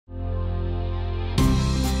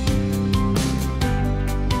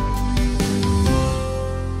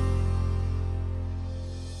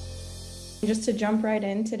Just to jump right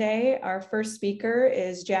in today, our first speaker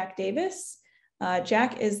is Jack Davis.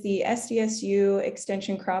 Jack is the SDSU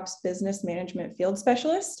Extension Crops Business Management Field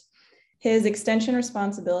Specialist. His extension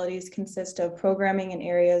responsibilities consist of programming in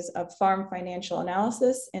areas of farm financial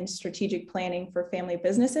analysis and strategic planning for family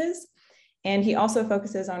businesses. And he also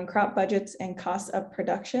focuses on crop budgets and costs of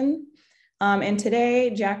production. And today,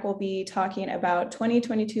 Jack will be talking about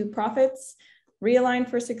 2022 profits, Realign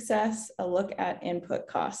for Success, a look at input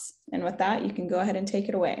costs. And with that, you can go ahead and take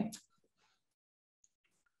it away.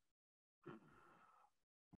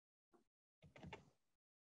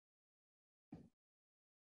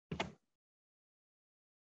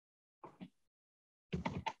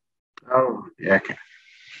 Oh, yeah,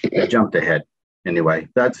 I jumped ahead. Anyway,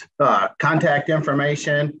 that's contact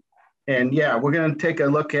information. And yeah, we're going to take a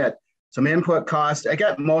look at some input costs. I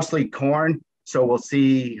got mostly corn, so we'll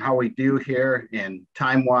see how we do here and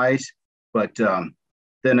time-wise. But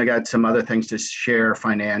then I got some other things to share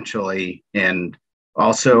financially and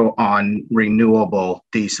also on renewable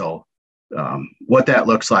diesel, what that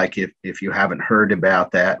looks like if you haven't heard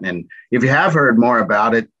about that. And if you have heard more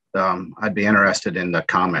about it, I'd be interested in the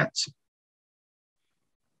comments.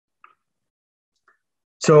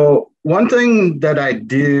 So one thing that I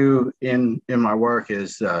do in my work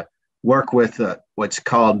is work with what's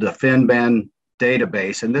called the FinBen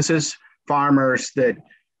database. And this is farmers that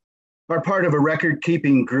are part of a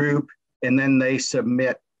record-keeping group, and then they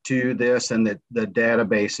submit to this, and the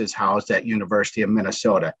database is housed at University of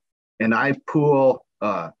Minnesota. And I pool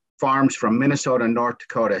farms from Minnesota, North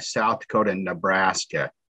Dakota, South Dakota, and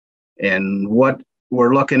Nebraska. And what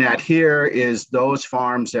we're looking at here is those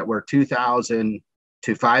farms that were 2,000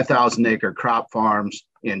 to 5,000 acre crop farms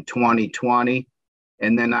in 2020.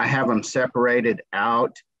 And then I have them separated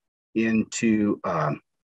out into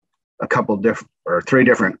a couple different, or three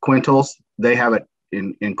different quintals. They have it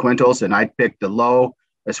in quintals, and I picked the low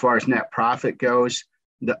as far as net profit goes,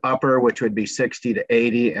 the upper, which would be 60 to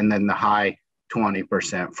 80, and then the high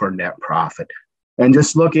 20% for net profit. And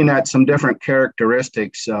just looking at some different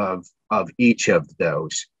characteristics of each of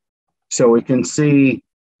those. So we can see,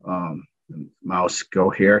 mouse go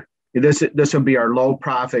here. This will be our low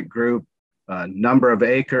profit group, number of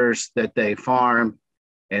acres that they farm,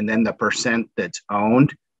 and then the percent that's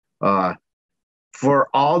owned. For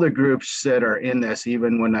all the groups that are in this,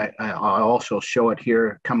 even when I also show it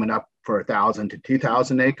here coming up for 1,000 to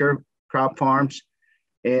 2,000 acre crop farms.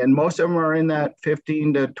 And most of them are in that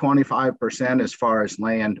 15 to 25% as far as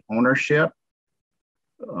land ownership.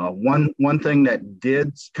 One thing that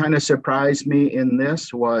did kind of surprise me in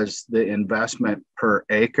this was the investment per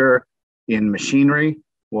acre in machinery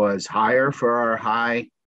was higher for our high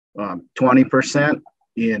 20%.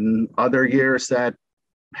 In other years,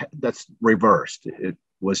 that's reversed. It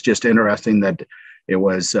was just interesting that it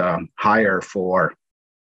was higher for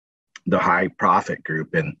the high profit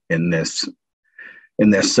group in this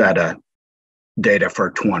set of data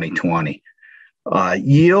for 2020.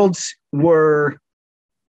 Yields were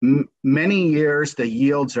many years, the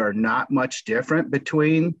yields are not much different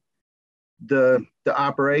between the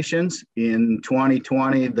operations. In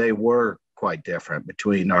 2020, they were quite different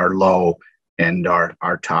between our low and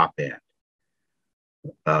our top end.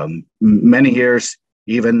 Many years,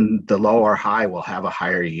 even the low or high will have a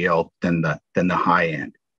higher yield than the high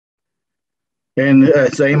end. And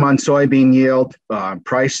same on soybean yield,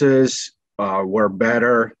 prices were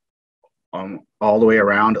better all the way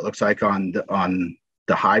around. It looks like on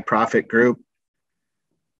the high profit group.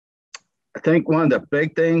 I think one of the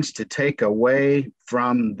big things to take away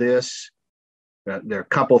from this, there are a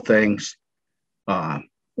couple things.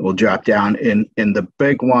 We'll drop down in the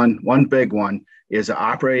big one. One big one is the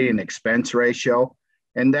operating expense ratio,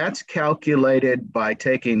 and that's calculated by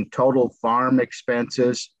taking total farm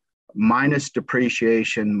expenses minus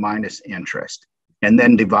depreciation minus interest, and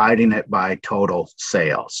then dividing it by total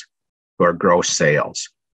sales or gross sales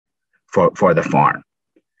for the farm.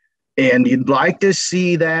 And you'd like to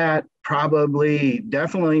see that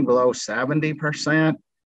definitely below 70%.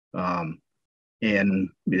 And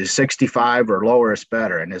 65 or lower is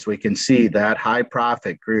better. And as we can see, that high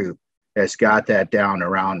profit group has got that down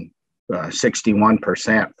around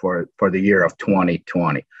 61% for the year of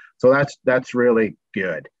 2020. So that's really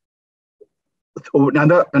good.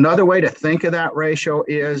 Another way to think of that ratio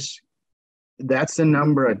is that's the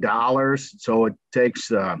number of dollars. So it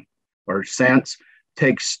takes, or cents,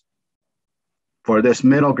 takes, for this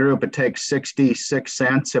middle group, it takes 66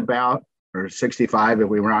 cents about, or 65 if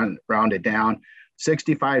we round it down,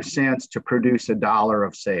 65 cents to produce $1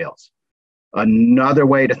 of sales. Another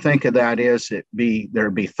way to think of that is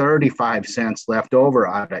there'd be 35 cents left over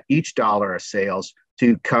out of each $1 of sales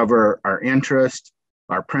to cover our interest,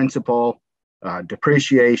 our principal,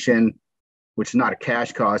 depreciation, which is not a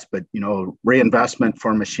cash cost, but reinvestment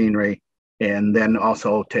for machinery, and then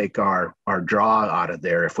also take our draw out of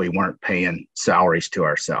there if we weren't paying salaries to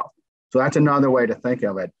ourselves. So that's another way to think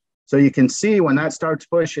of it. So you can see when that starts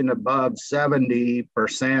pushing above 70%,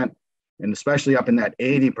 and especially up in that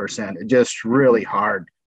 80%, it's just really hard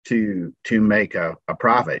to make a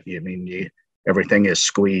profit. I mean, everything is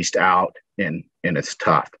squeezed out and it's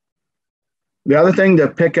tough. The other thing to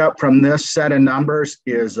pick up from this set of numbers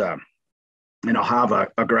is, and I'll have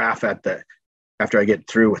a graph after I get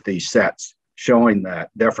through with these sets showing that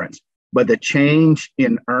difference, but the change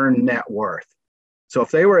in earned net worth. So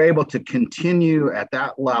if they were able to continue at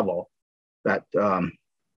that level, that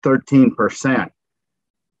 13%,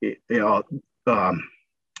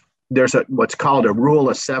 there's what's called a rule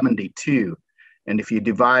of 72. And if you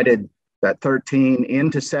divided that 13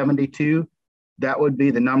 into 72, that would be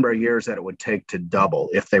the number of years that it would take to double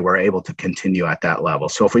if they were able to continue at that level.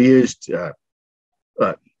 So if we used a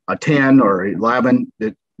 10 or 11,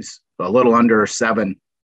 it's a little under seven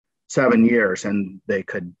years, and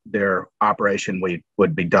their operation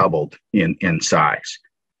would be doubled in size.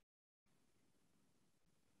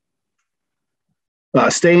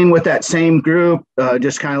 Staying with that same group,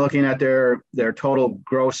 just kind of looking at their total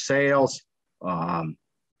gross sales.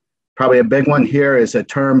 Probably a big one here is a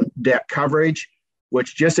term debt coverage,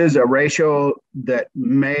 which just is a ratio that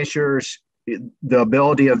measures the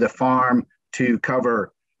ability of the farm to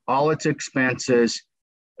cover all its expenses,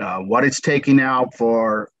 what it's taking out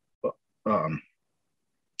for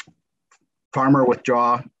farmer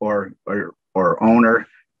withdrawal or owner,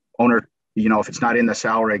 if it's not in the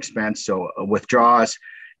salary expense, so withdraws,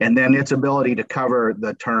 and then its ability to cover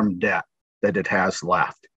the term debt that it has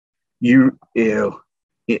left.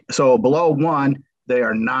 So below 1, they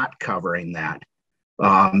are not covering that.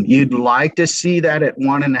 You'd like to see that at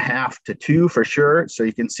 1.5 to 2 for sure. So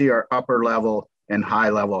you can see our upper level and high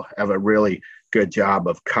level have a really good job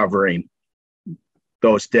of covering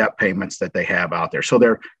those debt payments that they have out there. So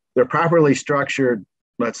they're properly structured,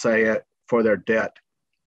 let's say, for their debt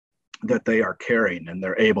that they are carrying, and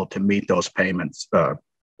they're able to meet those payments,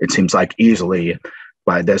 it seems like, easily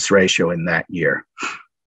by this ratio in that year.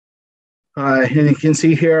 And you can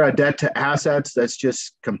see here a debt to assets. That's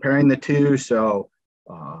just comparing the two. So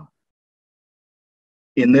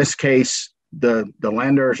in this case, the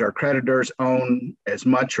lenders or creditors own as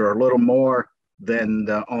much or a little more than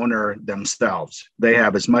the owner themselves. They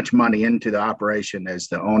have as much money into the operation as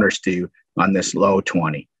the owners do on this low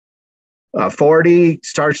 20. 40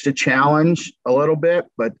 starts to challenge a little bit,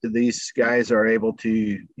 but these guys are able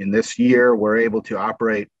to, in this year, we're able to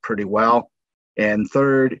operate pretty well. And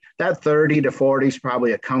that 30 to 40 is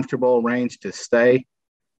probably a comfortable range to stay.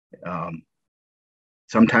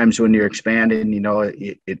 Sometimes when you're expanding,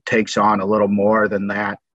 it takes on a little more than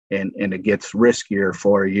that, and it gets riskier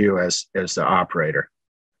for you as the operator.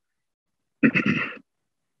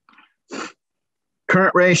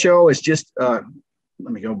 Current ratio is just, let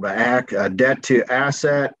me go back, debt to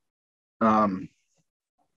asset.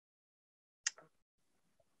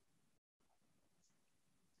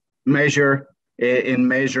 Measure in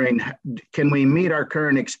measuring, can we meet our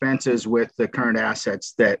current expenses with the current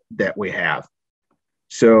assets that we have?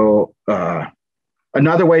 So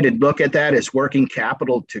another way to look at that is working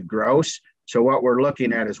capital to gross. So what we're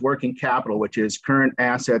looking at is working capital, which is current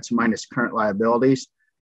assets minus current liabilities,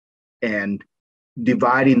 and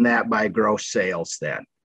dividing that by gross sales then.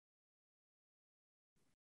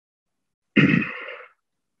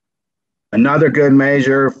 Another good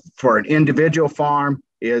measure for an individual farm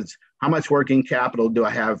is how much working capital do I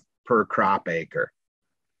have per crop acre?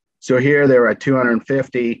 So here they were at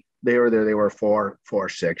 250, they were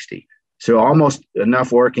 460. So almost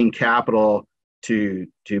enough working capital to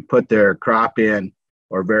put their crop in,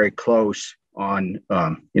 or very close on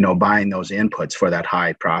buying those inputs for that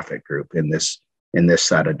high profit group in this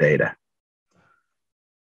set of data.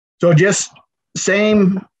 So just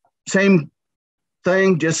same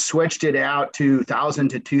thing, just switched it out to 1,000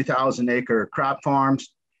 to 2,000 acre crop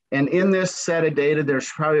farms. And in this set of data, there's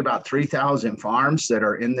probably about 3,000 farms that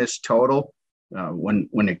are in this total when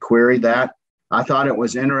it queried that. I thought it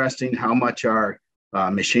was interesting how much our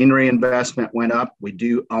machinery investment went up. We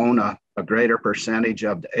do own a greater percentage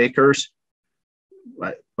of the acres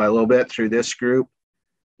by a little bit through this group.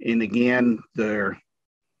 And again,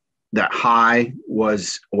 that high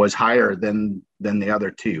was higher than the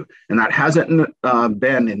other two. And that hasn't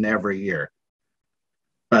been in every year.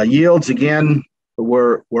 Yields, again,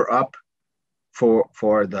 were up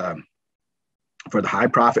for the high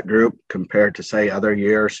profit group compared to, say, other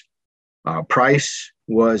years. Price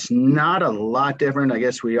was not a lot different. I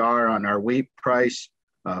guess we are on our wheat price,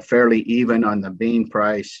 fairly even on the bean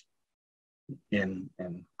price, and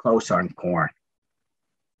close on corn.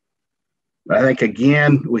 I think,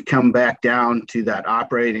 again, we come back down to that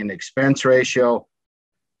operating expense ratio,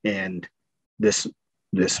 and this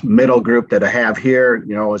middle group that I have here,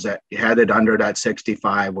 was that headed under that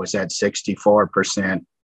 65, was at 64%,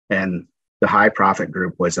 and the high profit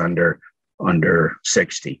group was under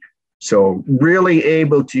 60. So really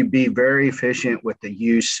able to be very efficient with the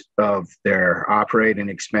use of their operating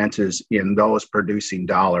expenses in those producing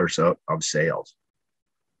dollars of sales.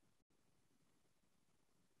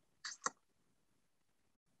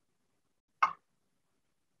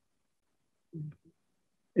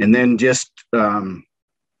 And then just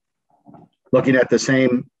looking at the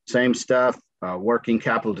same stuff, working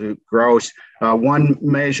capital to gross. One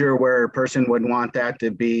measure where a person would want that to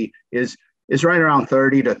be is right around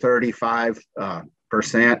 30 to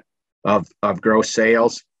 35% of gross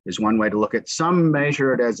sales is one way to look at. Some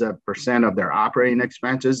measure it as a percent of their operating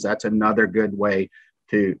expenses. That's another good way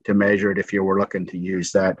to measure it if you were looking to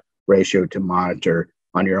use that ratio to monitor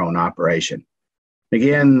on your own operation.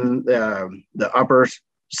 Again, the upper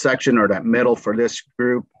section, or that middle for this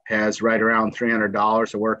group, has right around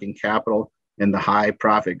 $300 of working capital, and the high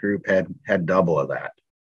profit group had double of that.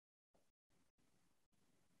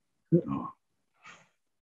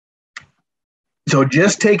 So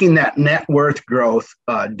just taking that net worth growth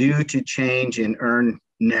due to change in earned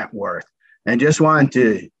net worth, and just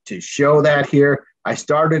wanted to show that here. I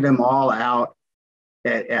started them all out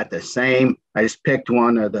at the same. I just picked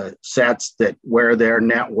one of the sets where their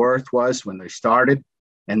net worth was when they started,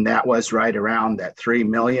 and that was right around that 3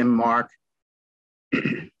 million mark.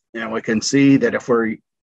 And we can see that if we're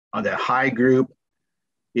on the high group,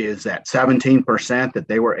 is that 17% that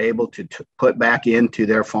they were able to put back into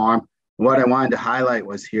their farm. What I wanted to highlight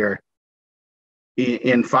was here,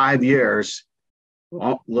 in 5 years,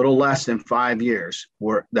 a little less than 5 years,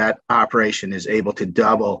 where that operation is able to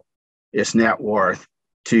double its net worth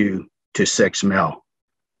to 6 mil.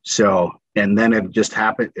 So, and then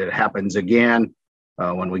it happens again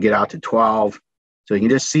when we get out to 12. So you can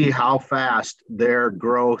just see how fast their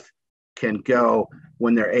growth can go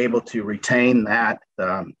when they're able to retain that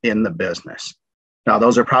in the business. Now,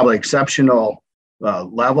 those are probably exceptional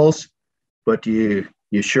levels, but you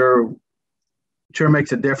sure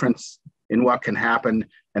makes a difference in what can happen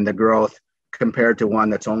in the growth compared to one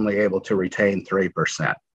that's only able to retain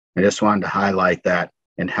 3%. I just wanted to highlight that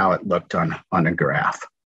and how it looked on a graph.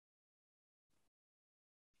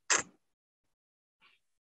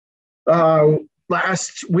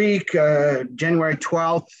 Last week, January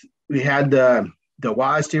 12th, we had the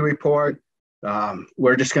WASDE report.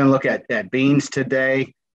 We're just going to look at beans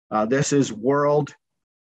today. This is world,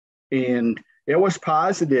 and it was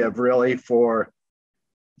positive really for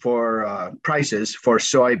prices for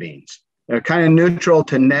soybeans. They're kind of neutral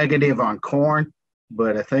to negative on corn,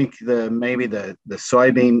 but I think maybe the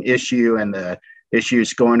soybean issue and the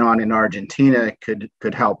issues going on in Argentina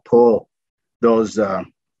could help pull those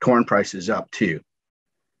corn prices up too.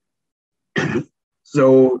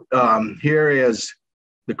 So here is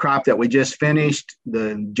the crop that we just finished.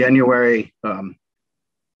 The January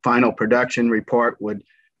final production report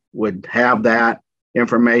would have that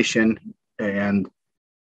information, and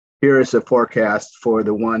here is the forecast for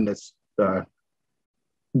the one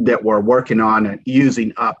that we're working on and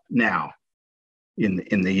using up now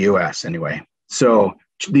in the U.S. anyway. So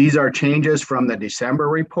these are changes from the December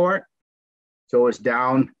report. So it's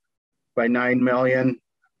down by 9 million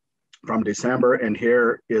from December, and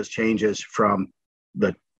here is changes from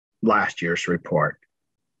the last year's report.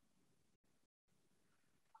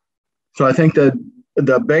 So I think the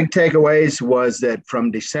big takeaways was that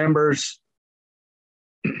from December's,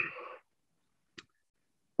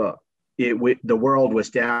 the world was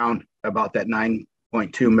down about that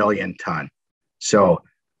 9.2 million ton. So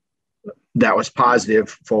that was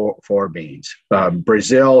positive for beans.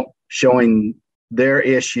 Brazil showing their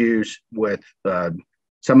issues with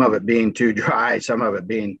some of it being too dry, some of it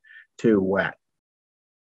being too wet.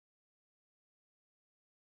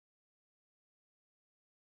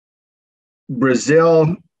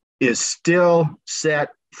 Brazil is still set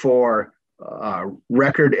for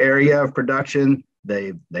record area of production.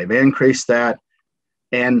 They've increased that,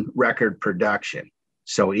 and record production.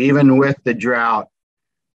 So even with the drought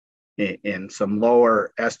and some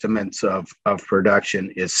lower estimates of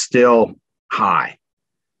production, is still high.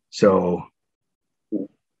 So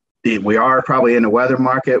we are probably in a weather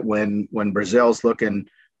market when Brazil's looking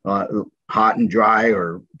hot and dry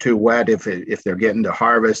or too wet if they're getting to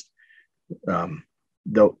harvest.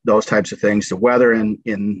 those types of things. The weather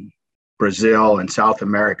in Brazil and South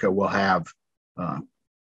America will have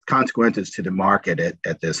consequences to the market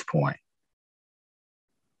at this point.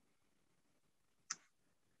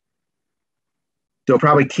 So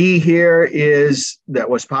probably key here is that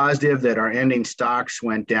was positive that our ending stocks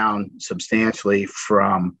went down substantially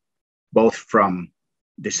from both from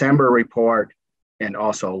December report and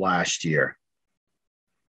also last year.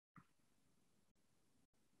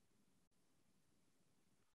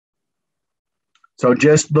 So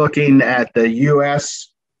just looking at the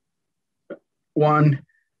US one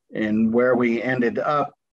and where we ended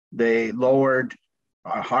up, they lowered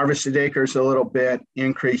harvested acres a little bit,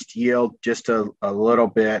 increased yield just a little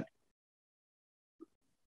bit.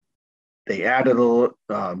 They added looks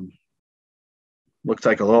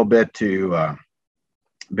like a little bit to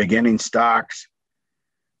beginning stocks.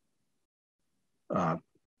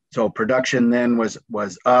 So production then was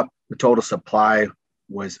up, the total supply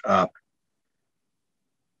was up.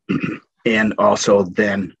 And also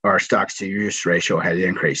then our stocks to use ratio had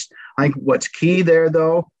increased. I think what's key there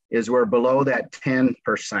though is we're below that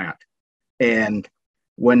 10%. And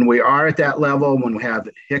when we are at that level, when we have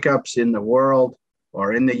hiccups in the world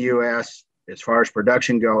or in the US, as far as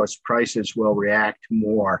production goes, prices will react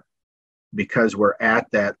more because we're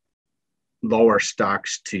at that lower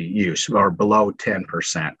stocks to use or below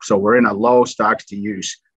 10%. So we're in a low stocks to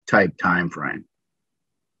use type time frame.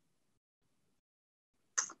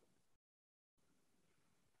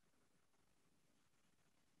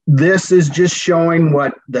 This is just showing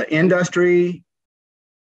what the industry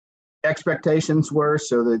expectations were.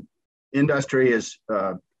 So the industry is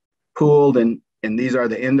pooled and these are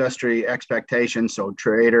the industry expectations. So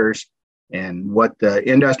traders and what the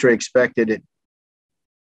industry expected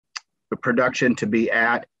the production to be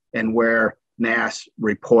at and where NASS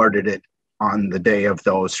reported it on the day of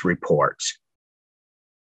those reports.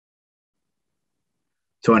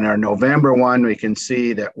 So in our November one, we can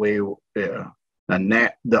see that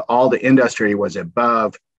all the industry was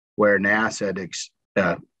above where NASS had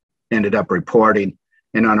ended up reporting.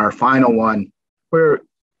 And on our final one, where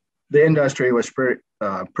the industry was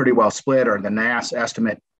pretty well split, or the NASS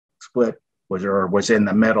estimate split was in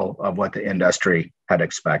the middle of what the industry had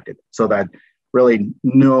expected. So that really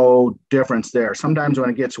no difference there. Sometimes when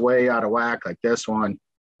it gets way out of whack like this one,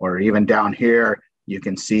 or even down here, you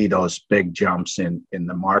can see those big jumps in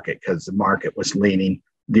the market because the market was leaning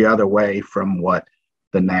the other way from what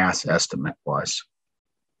the NASS estimate was.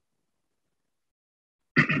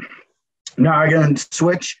 Now I'm going to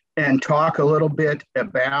switch and talk a little bit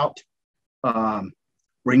about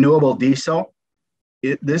renewable diesel.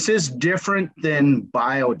 This is different than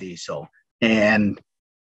biodiesel, and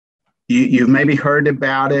you've maybe heard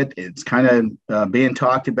about it. It's kind of being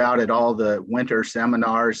talked about at all the winter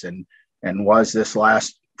seminars and was this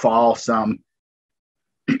last fall some.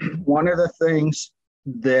 One of the things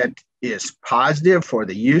that is positive for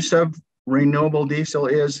the use of renewable diesel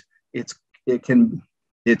is it's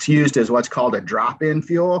used as what's called a drop-in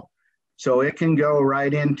fuel. So it can go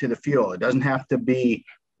right into the fuel. It doesn't have to be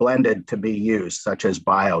blended to be used, such as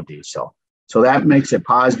biodiesel. So that makes it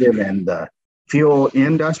positive, and the fuel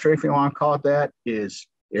industry, if you want to call it that, is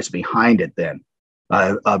behind it then.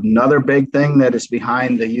 Another big thing that is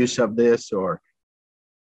behind the use of this, or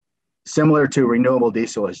similar to renewable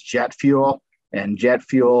diesel, is jet fuel. And jet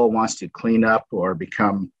fuel wants to clean up or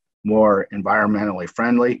become more environmentally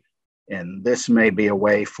friendly. And this may be a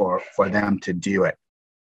way for them to do it.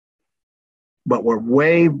 But we're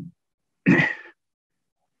way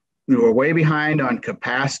behind on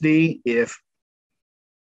capacity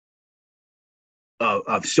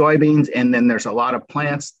of soybeans. And then there's a lot of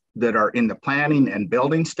plants that are in the planning and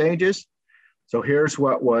building stages. So here's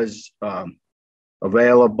what was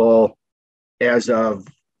available as of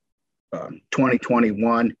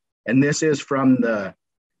 2021. And this is from the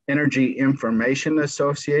Energy Information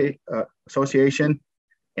Association.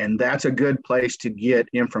 And that's a good place to get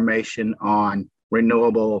information on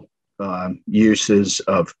renewable uses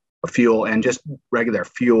of fuel and just regular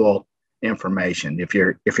fuel information if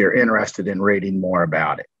you're interested in reading more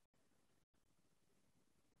about it.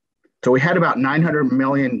 So we had about 900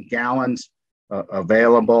 million gallons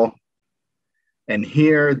available. And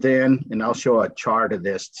here then, and I'll show a chart of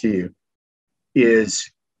this too, is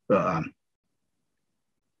the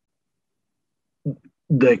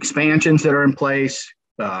expansions that are in place,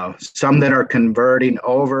 some that are converting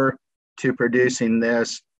over to producing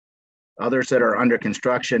this, others that are under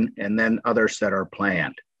construction, and then others that are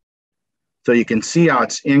planned. So you can see how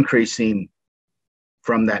it's increasing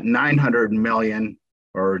from that 900 million,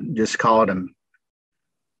 or just call it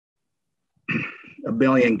a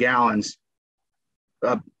billion gallons,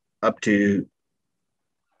 up to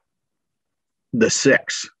the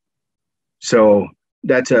 6. So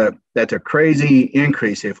that's a crazy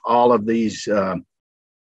increase if all of these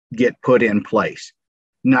get put in place.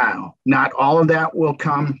 Now, not all of that will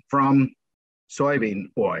come from soybean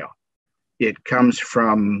oil. It comes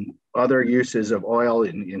from other uses of oil,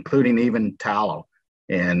 including even tallow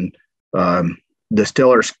and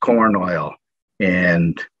distillers corn oil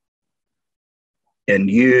and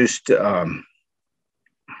used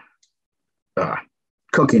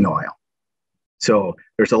cooking oil. So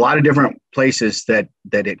there's a lot of different places that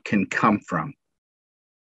it can come from.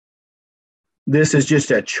 This is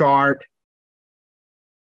just a chart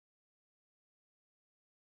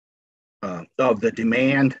of the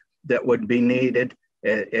demand that would be needed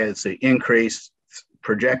as the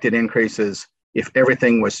projected increases if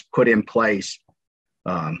everything was put in place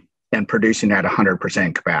and producing at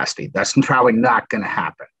 100% capacity. That's probably not going to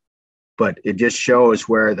happen, but it just shows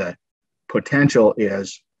where the potential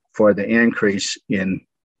is for the increase in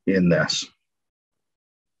this.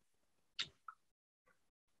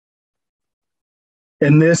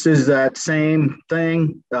 And this is that same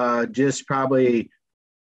thing, just probably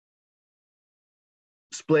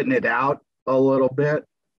splitting it out a little bit.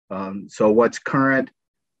 So what's current,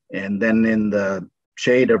 and then in the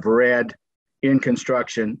shade of red in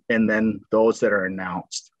construction, and then those that are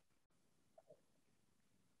announced.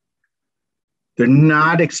 They're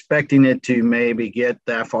not expecting it to maybe get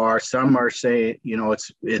that far. Some are saying,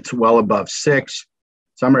 it's well above 6.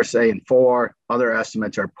 Some are saying 4. Other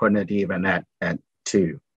estimates are putting it even at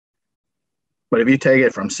 2. But if you take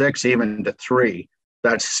it from 6 even to 3,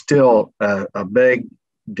 that's still a big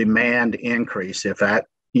demand increase if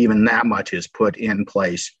even that much is put in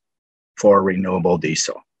place for renewable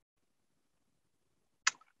diesel.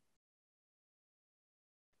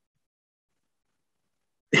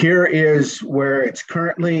 Here is where it's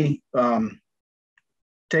currently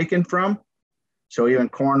taken from. So even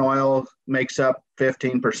corn oil makes up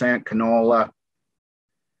 15%, canola,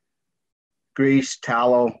 grease,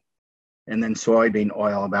 tallow, and then soybean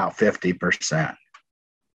oil about 50%.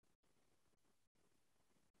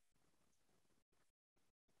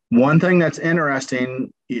 One thing that's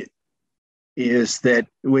interesting is that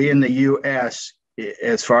we in the U.S.,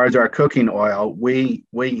 as far as our cooking oil, we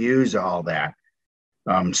use all that.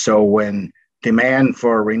 So when demand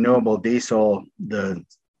for renewable diesel, the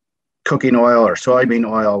cooking oil or soybean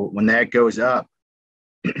oil, when that goes up,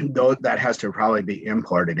 that has to probably be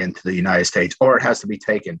imported into the United States, or it has to be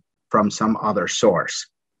taken from some other source.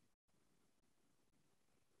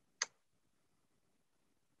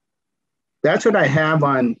 That's what I have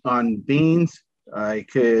on beans. I'm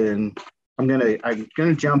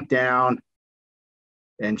gonna jump down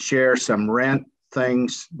and share some rent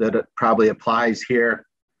things that it probably applies here.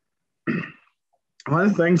 One of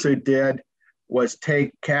the things we did was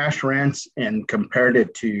take cash rents and compared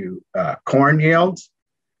it to corn yields.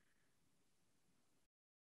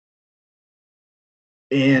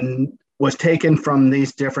 And was taken from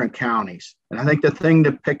these different counties. And I think the thing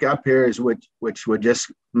to pick up here is which would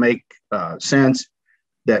just make sense,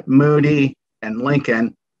 that Moody and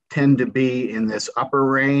Lincoln tend to be in this upper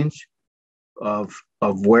range of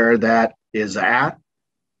where that is at.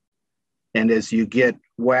 And as you get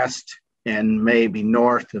west and maybe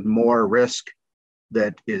north of more risk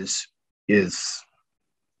that is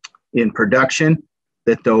in production,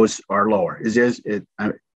 that those are lower.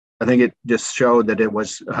 I think it just showed that it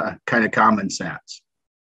was kind of common sense.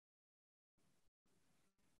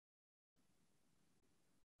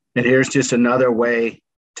 And here's just another way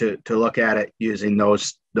to look at it using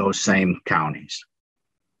those same counties.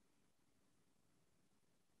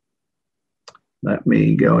 Let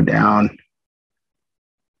me go down.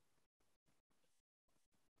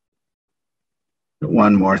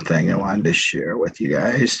 One more thing I wanted to share with you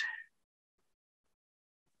guys.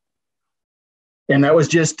 And that was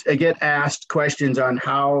just, I get asked questions on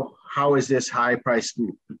how is this high priced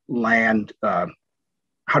land,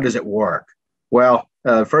 how does it work? Well,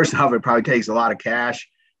 first off, it probably takes a lot of cash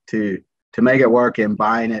to make it work in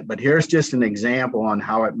buying it. But here's just an example on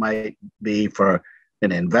how it might be for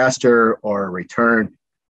an investor or a return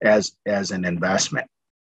as an investment.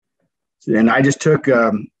 And I just took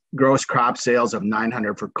gross crop sales of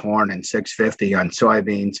 900 for corn and 650 on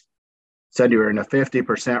soybeans. Said you were in a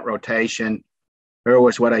 50% rotation. Here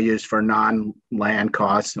was what I used for non-land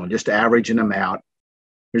costs, just averaging them out.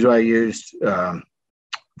 Here's what I used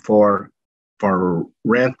for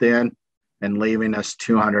rent then, and leaving us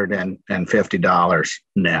 $250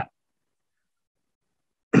 net.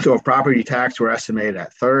 So if property tax were estimated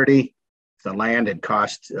at 30, the land had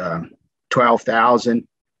cost $12,000,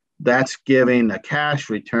 that's giving a cash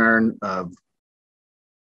return of,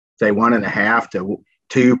 say, 1.5 to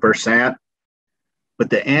 2%. But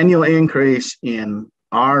the annual increase in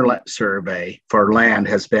our survey for land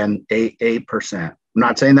has been 8%. I'm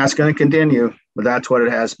not saying that's going to continue, but that's what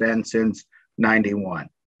it has been since 91.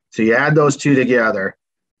 So you add those two together,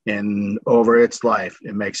 and over its life,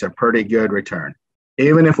 it makes a pretty good return.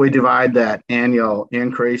 Even if we divide that annual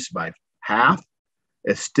increase by half,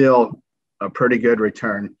 it's still a pretty good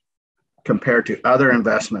return compared to other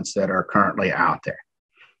investments that are currently out there.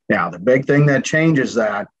 Now, the big thing that changes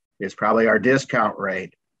that is probably our discount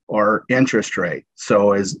rate or interest rate.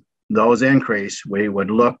 So as those increase, we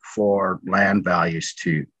would look for land values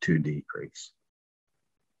to decrease.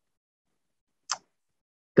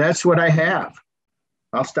 That's what I have.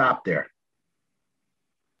 I'll stop there.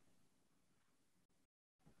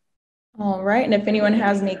 All right, and if anyone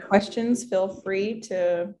has any questions, feel free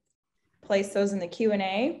to place those in the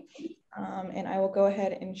Q&A, and I will go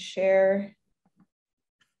ahead and share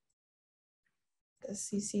the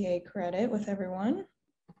CCA credit with everyone.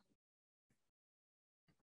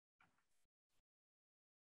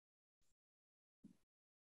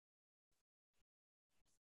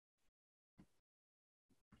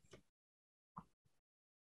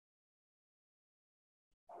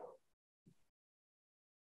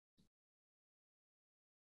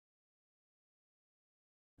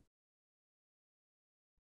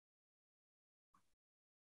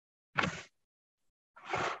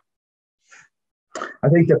 I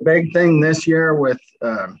think the big thing this year with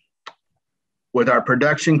our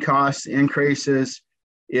production costs increases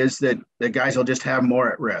is that the guys will just have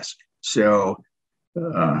more at risk. So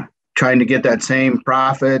trying to get that same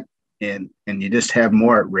profit and you just have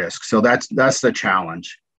more at risk. So that's the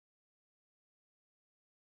challenge.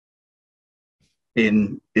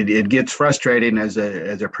 It gets frustrating as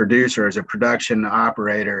a producer, as a production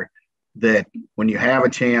operator, that when you have a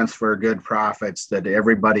chance for good profits, that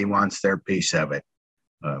everybody wants their piece of it.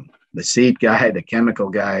 The seed guy, the chemical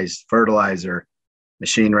guys, fertilizer,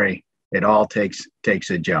 machinery, it all takes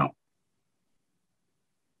a jump.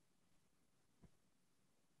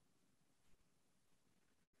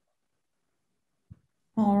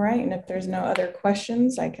 All right, and if there's no other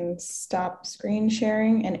questions, I can stop screen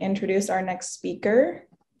sharing and introduce our next speaker.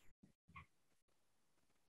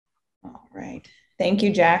 All right, thank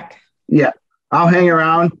you, Jack. Yeah, I'll hang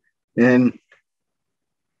around and.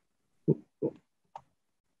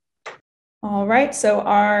 All right, so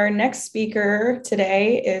our next speaker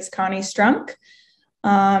today is Connie Strunk.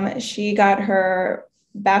 She got her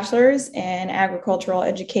bachelor's in agricultural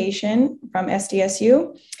education from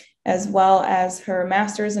SDSU, as well as her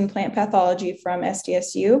master's in plant pathology from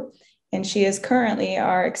SDSU. And she is currently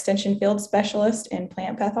our extension field specialist in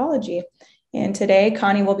plant pathology. And today,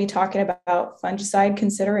 Connie will be talking about fungicide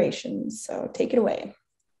considerations. So take it away.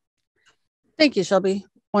 Thank you, Shelby.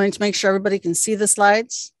 Wanting to make sure everybody can see the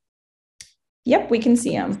slides. Yep, we can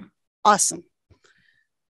see them. Awesome.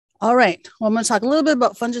 All right. Well, I'm going to talk a little bit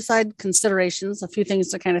about fungicide considerations, a few things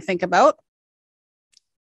to kind of think about.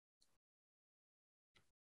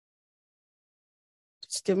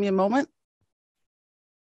 Just give me a moment.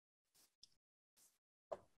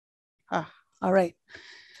 All right.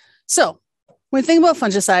 So when you think about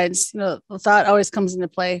fungicides, the thought always comes into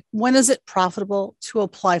play. When is it profitable to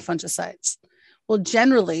apply fungicides? Well,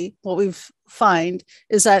 generally, what we find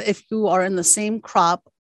is that if you are in the same crop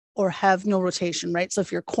or have no rotation, right? So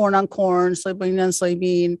if you're corn on corn, soybean on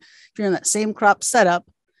soybean, if you're in that same crop setup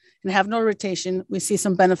and have no rotation, we see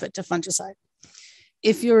some benefit to fungicide.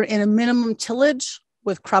 If you're in a minimum tillage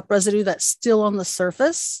with crop residue that's still on the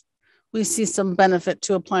surface, we see some benefit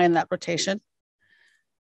to applying that rotation.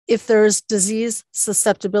 If there's disease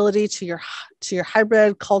susceptibility to your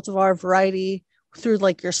hybrid cultivar variety through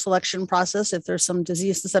like your selection process, if there's some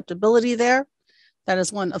disease susceptibility there, that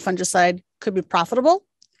is when a fungicide could be profitable.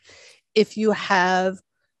 If you have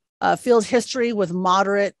a field history with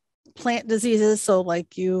moderate plant diseases, so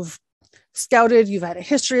like you've scouted, you've had a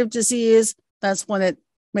history of disease, that's when it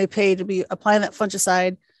may pay to be applying that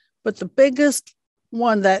fungicide. But the biggest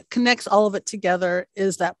one that connects all of it together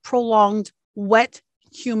is that prolonged wet,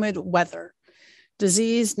 humid weather.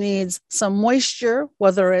 Disease needs some moisture,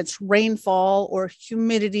 whether it's rainfall or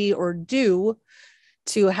humidity or dew,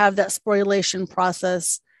 to have that sporulation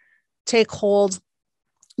process take hold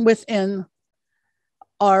within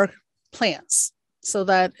our plants. So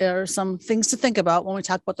that there are some things to think about when we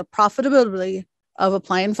talk about the profitability of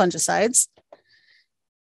applying fungicides.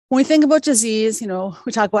 When we think about disease,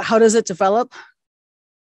 we talk about how does it develop.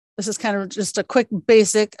 This is kind of just a quick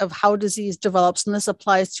basic of how disease develops, and this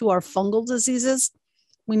applies to our fungal diseases.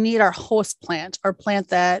 We need our host plant, our plant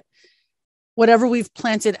that whatever we've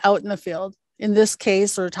planted out in the field. In this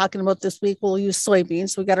case, we're talking about this week, we'll use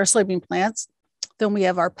soybeans. So we got our soybean plants. Then we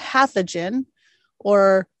have our pathogen,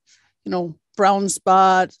 or, brown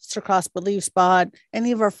spot, Cercospora leaf spot,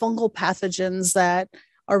 any of our fungal pathogens that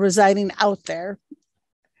are residing out there.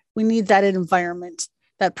 We need that environment,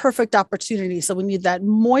 that perfect opportunity. So we need that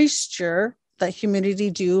moisture, that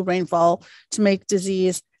humidity, dew, rainfall to make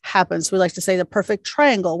disease happen. So we like to say the perfect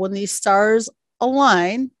triangle. When these stars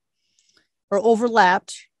align or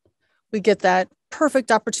overlapped, we get that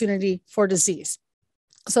perfect opportunity for disease.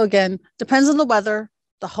 So again, depends on the weather,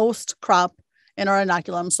 the host crop, and our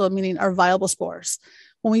inoculum, so meaning our viable spores.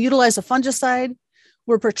 When we utilize a fungicide,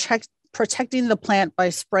 we're protecting the plant by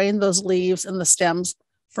spraying those leaves and the stems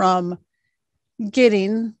from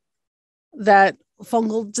getting that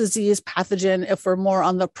fungal disease pathogen. If we're more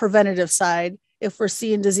on the preventative side, if we're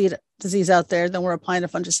seeing disease out there, then we're applying a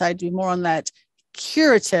fungicide to be more on that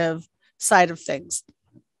curative side of things.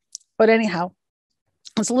 But anyhow,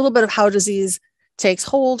 it's a little bit of how disease takes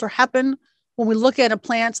hold or happen. When we look at a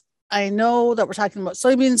plant, I know that we're talking about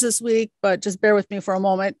soybeans this week, but just bear with me for a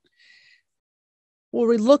moment. When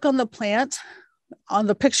we look on the plant, on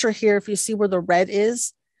the picture here, if you see where the red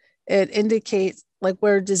is, it indicates like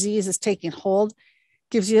where disease is taking hold,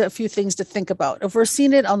 gives you a few things to think about. If we're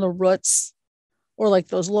seeing it on the roots or like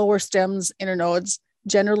those lower stems, internodes,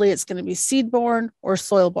 generally it's going to be seed-borne or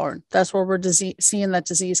soil-borne. That's where we're seeing that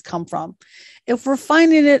disease come from. If we're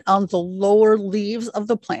finding it on the lower leaves of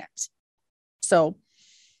the plant, so,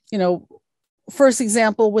 first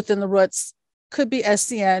example within the roots could be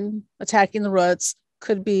SCN attacking the roots,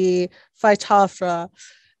 could be Phytophthora,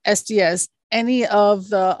 SDS, any of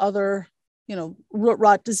the other, root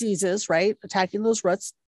rot diseases, right? Attacking those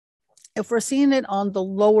roots. If we're seeing it on the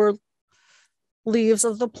lower leaves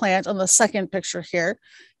of the plant on the second picture here,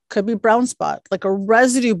 could be brown spot, like a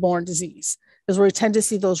residue-borne disease, is where we tend to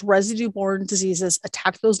see those residue-borne diseases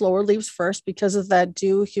attack those lower leaves first because of that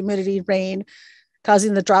dew, humidity, rain,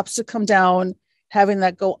 causing the drops to come down, having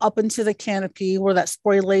that go up into the canopy where that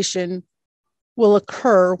sporulation will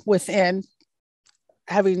occur within,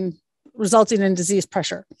 resulting in disease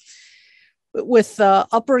pressure. With the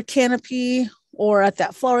upper canopy or at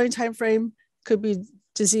that flowering time frame, could be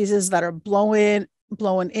diseases that are blowing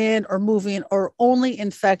in or moving or only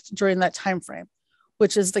infect during that time frame,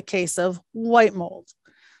 which is the case of white mold.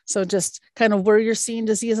 So just kind of where you're seeing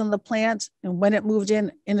disease on the plant and when it moved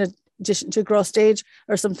in addition to growth stage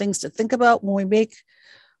are some things to think about when we make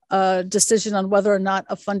a decision on whether or not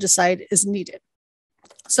a fungicide is needed.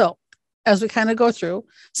 So as we kind of go through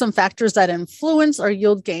some factors that influence our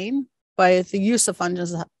yield gain by the use of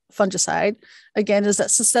fungicide, again, is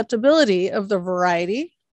that susceptibility of the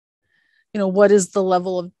variety. What is the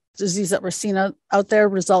level of disease that we're seeing out there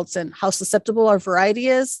results in how susceptible our variety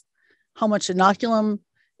is, how much inoculum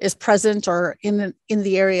is present or in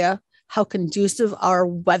the area, how conducive our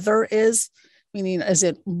weather is, meaning is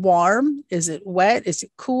it warm, is it wet, is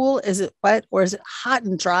it cool, is it wet, or is it hot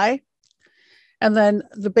and dry? And then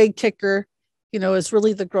the big kicker, is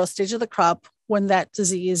really the growth stage of the crop when that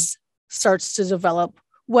disease starts to develop,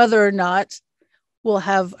 whether or not we'll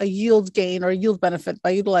have a yield gain or yield benefit by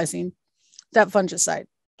utilizing that fungicide.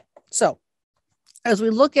 So as we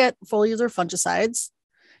look at foliar fungicides,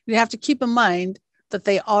 you have to keep in mind that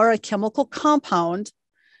they are a chemical compound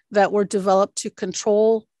that were developed to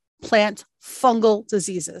control plant fungal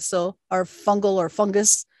diseases. So our fungal or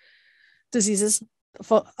fungus diseases,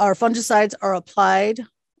 our fungicides are applied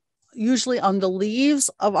usually on the leaves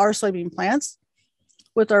of our soybean plants.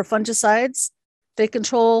 With our fungicides, they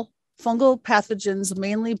control fungal pathogens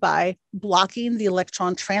mainly by blocking the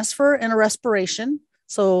electron transfer and respiration.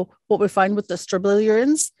 So what we find with the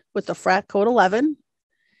strobilurins, with the FRAC code 11,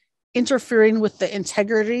 interfering with the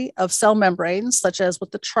integrity of cell membranes, such as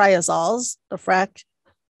with the triazoles, the FRAC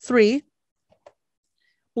 3,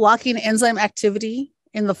 blocking enzyme activity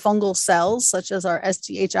in the fungal cells, such as our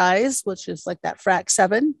SDHIs, which is like that FRAC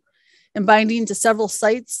 7, and binding to several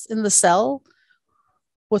sites in the cell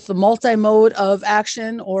with the multi-mode of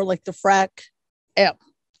action, or like the FRAC M.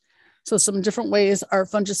 So some different ways our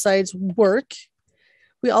fungicides work.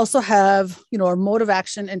 We also have, our mode of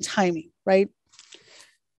action and timing, right?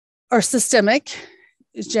 Our systemic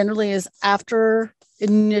is generally after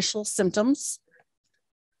initial symptoms.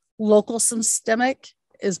 Local systemic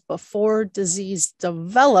is before disease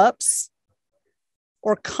develops,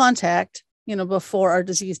 or contact, before our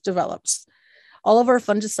disease develops. All of our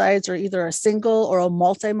fungicides are either a single or a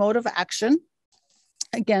multi-mode of action.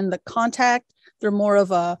 Again, the contact, they're more of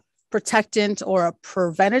a protectant or a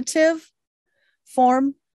preventative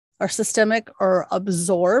form. Our systemic or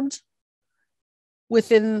absorbed,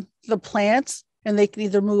 within the plant, and they can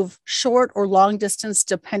either move short or long distance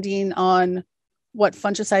depending on what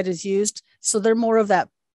fungicide is used. So they're more of that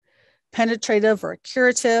penetrative or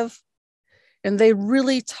curative, and they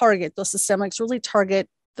really target, those systemics really target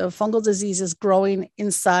the fungal diseases growing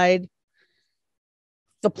inside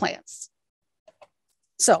the plants.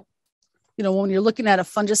 So, when you're looking at a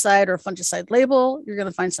fungicide or a fungicide label, you're going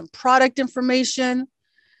to find some product information.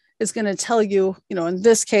 It's going to tell you, in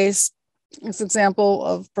this case, this example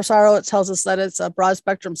of Prosaro, it tells us that it's a broad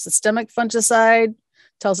spectrum systemic fungicide,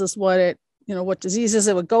 tells us what what diseases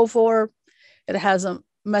it would go for. It has a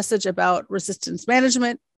message about resistance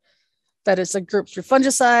management, that it's a group 3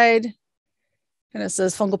 fungicide. And it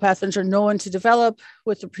says fungal pathogens are known to develop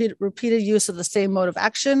with repeated use of the same mode of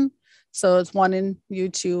action. So it's wanting you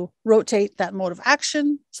to rotate that mode of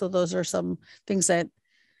action. So those are some things that,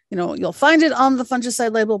 you'll find it on the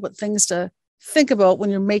fungicide label, but things to think about when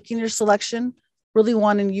you're making your selection, really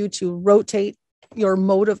wanting you to rotate your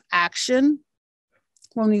mode of action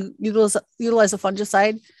when you utilize a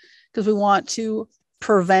fungicide, because we want to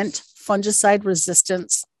prevent fungicide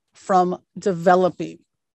resistance from developing.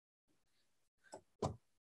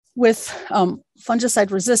 With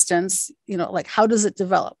fungicide resistance, like how does it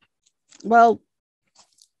develop? Well,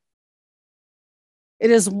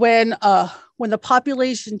 it is when the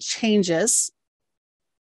population changes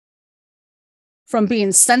from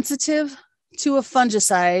being sensitive to a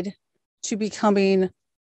fungicide to becoming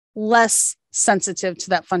less sensitive to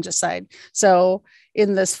that fungicide. So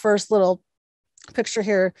in this first little picture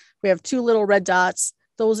here, we have 2 little red dots.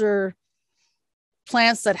 Those are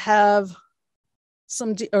plants that have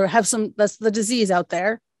that's the disease out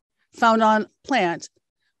there found on plant,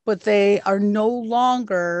 but they are no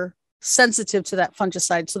longer sensitive to that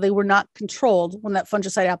fungicide. So they were not controlled when that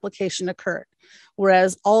fungicide application occurred.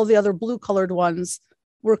 Whereas all the other blue colored ones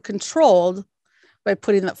were controlled by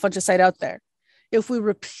putting that fungicide out there. If we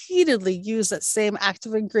repeatedly use that same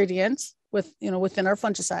active ingredient within our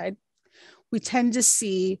fungicide, we tend to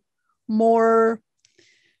see more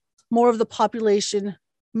of the population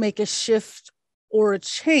make a shift or a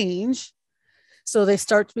change. So they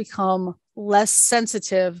start to become less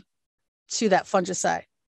sensitive to that fungicide.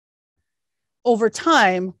 Over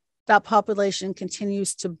time, that population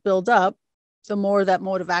continues to build up the more that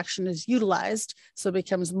mode of action is utilized. So it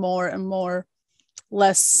becomes more and more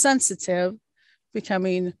less sensitive,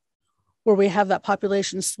 becoming where we have that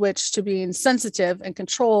population switch to being sensitive and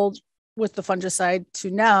controlled with the fungicide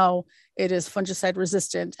to now it is fungicide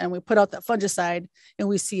resistant. And we put out that fungicide and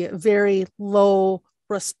we see a very low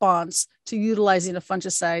response to utilizing a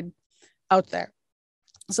fungicide out there.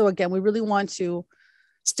 So again, we really want to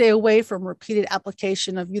stay away from repeated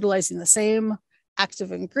application of utilizing the same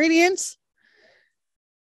active ingredients.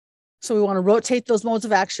 So we want to rotate those modes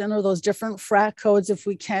of action or those different FRAC codes if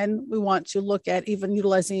we can. We want to look at even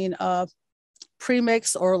utilizing a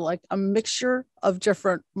premix or like a mixture of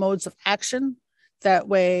different modes of action. That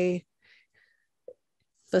way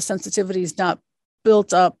the sensitivity is not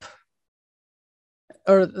built up,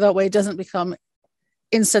 or that way it doesn't become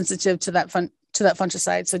insensitive to that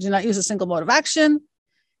fungicide. So do not use a single mode of action.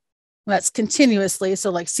 That's continuously.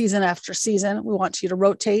 So like season after season, we want you to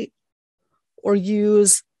rotate or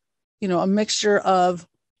use, a mixture of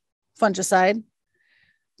fungicide.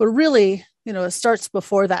 But really, it starts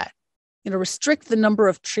before that. Restrict the number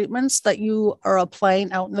of treatments that you are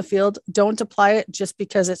applying out in the field. Don't apply it just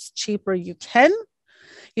because it's cheaper. You can,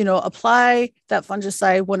 apply that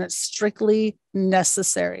fungicide when it's strictly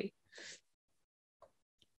necessary.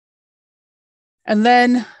 And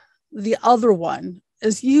then the other one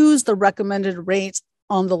is use the recommended rate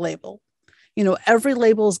on the label. Every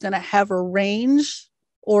label is going to have a range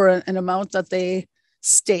or an amount that they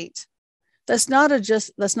state. That's not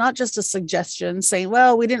just a suggestion saying,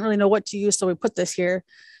 well, we didn't really know what to use, so we put this here.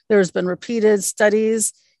 There's been repeated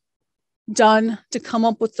studies done to come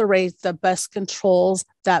up with the rate that best controls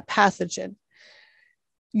that pathogen.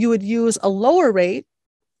 You would use a lower rate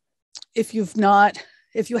if you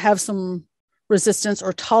have some resistance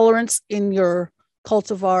or tolerance in your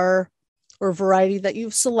cultivar or variety that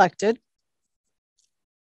you've selected.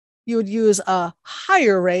 You would use a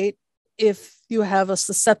higher rate if you have a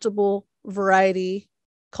susceptible variety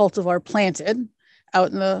cultivar planted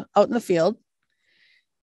out in the field,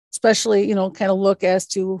 especially, kind of look as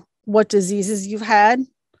to what diseases you've had,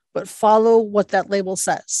 but follow what that label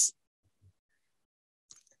says.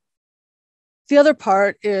 The other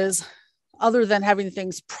part is, other than having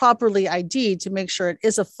things properly ID'd to make sure it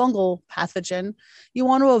is a fungal pathogen, you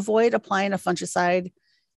want to avoid applying a fungicide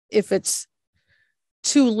if it's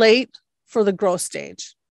too late for the growth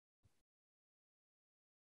stage.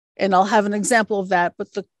 And I'll have an example of that, but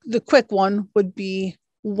the quick one would be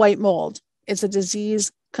white mold. It's a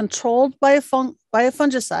disease controlled by a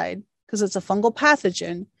fungicide because it's a fungal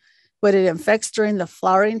pathogen, but it infects during the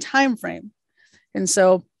flowering time frame. And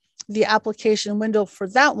so the application window for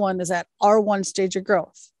that one is at R1 stage of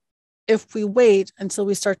growth. If we wait until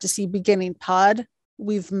we start to see beginning pod,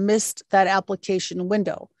 we've missed that application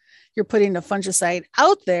window. You're putting a fungicide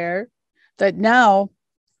out there that now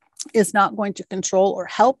is not going to control or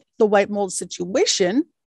help the white mold situation,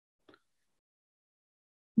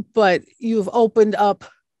 but you've opened up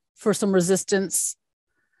for some resistance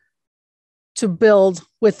to build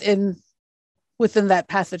within that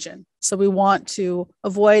pathogen. So we want to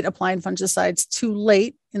avoid applying fungicides too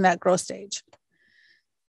late in that growth stage.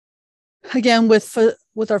 Again, with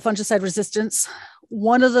our fungicide resistance,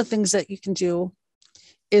 one of the things that you can do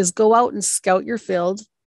is go out and scout your field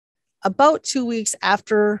about 2 weeks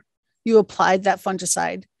after you applied that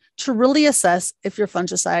fungicide to really assess if your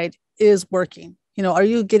fungicide is working. Are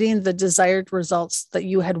you getting the desired results that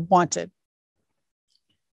you had wanted?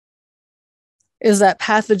 Is that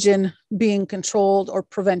pathogen being controlled or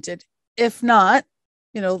prevented? If not,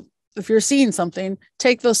 if you're seeing something,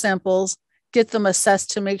 take those samples, get them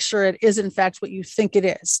assessed to make sure it is in fact what you think it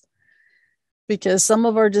is. Because some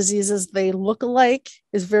of our diseases, they look alike.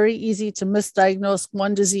 It's very easy to misdiagnose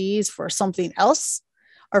one disease for something else.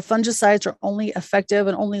 Our fungicides are only effective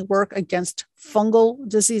and only work against fungal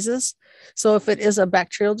diseases. So if it is a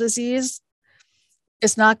bacterial disease,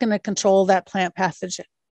 it's not going to control that plant pathogen.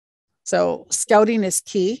 So scouting is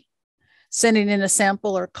key. Sending in a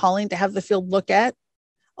sample or calling to have the field look at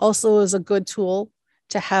also is a good tool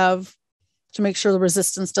to have to make sure the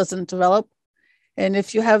resistance doesn't develop. And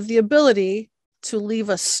if you have the ability to leave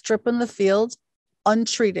a strip in the field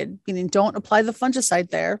untreated, meaning don't apply the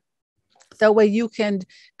fungicide there, that way you can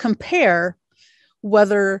compare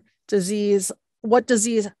what disease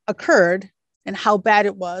occurred and how bad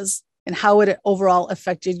it was and how it overall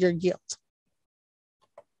affected your yield.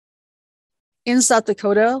 In South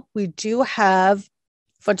Dakota, we do have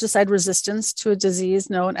fungicide resistance to a disease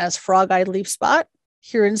known as frog-eye leaf spot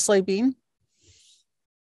here in soybean.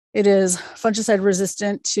 It is fungicide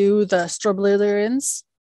resistant to the strobilurians,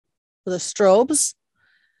 the strobes.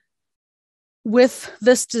 With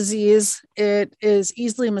this disease, it is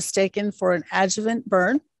easily mistaken for an adjuvant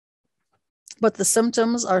burn, but the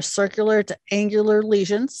symptoms are circular to angular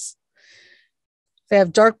lesions. They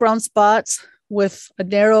have dark brown spots with a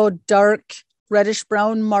narrow, dark, reddish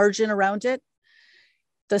brown margin around it.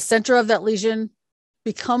 The center of that lesion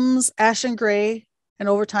becomes ashen gray and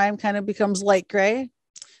over time kind of becomes light gray.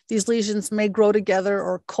 These lesions may grow together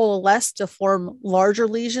or coalesce to form larger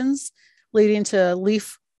lesions, leading to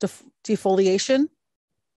leaf defoliation.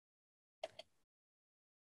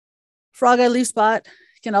 Frog-eye leaf spot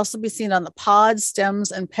can also be seen on the pods,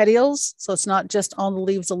 stems, and petioles. So it's not just on the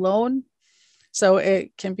leaves alone. So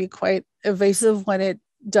it can be quite invasive when it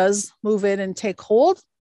does move in and take hold.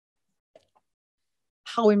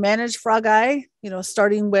 How we manage frog-eye,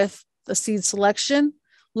 starting with the seed selection,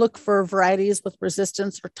 look for varieties with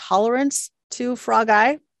resistance or tolerance to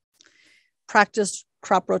frog-eye, practice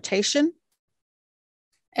crop rotation.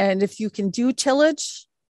 And if you can do tillage,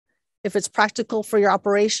 if it's practical for your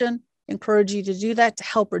operation, encourage you to do that to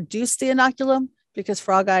help reduce the inoculum because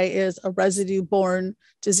frog-eye is a residue-borne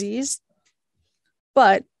disease.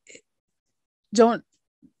 But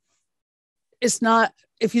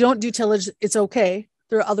if you don't do tillage, it's okay.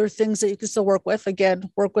 There are other things that you can still work with. Again,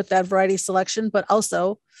 work with that variety selection, but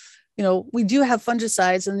also, we do have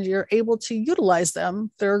fungicides and you're able to utilize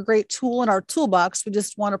them. They're a great tool in our toolbox. We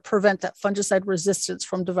just want to prevent that fungicide resistance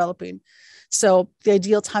from developing. So the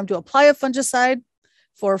ideal time to apply a fungicide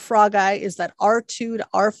for frog-eye is that R2 to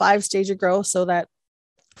R5 stage of growth. So that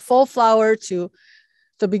full flower to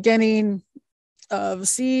the beginning of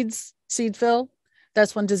seed fill.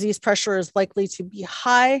 That's when disease pressure is likely to be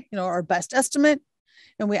high, our best estimate.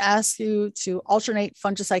 And we ask you to alternate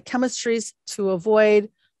fungicide chemistries to avoid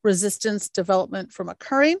resistance development from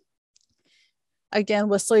occurring. Again,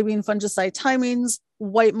 with soybean fungicide timings,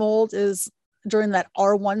 white mold is during that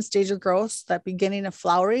R1 stage of growth, that beginning of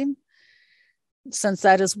flowering, since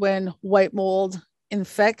that is when white mold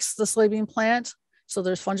infects the soybean plant. So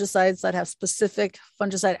there's fungicides that have specific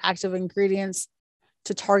fungicide active ingredients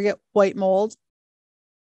to target white mold.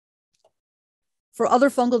 For other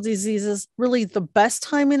fungal diseases, really the best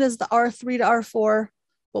timing is the R3 to R4,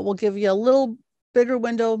 but we'll give you a little bigger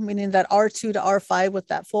window, meaning that R2 to R5 with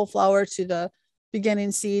that full flower to the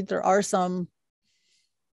beginning seed. There are some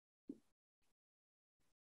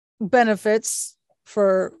benefits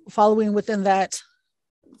for following within that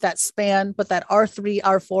that span, but that R3,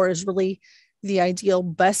 R4 is really the ideal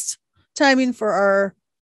best timing for our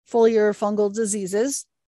foliar fungal diseases.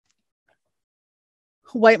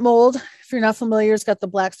 White mold, if you're not familiar, it's got the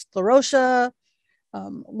black sclerotia.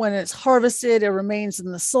 When it's harvested, it remains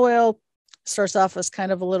in the soil, starts off as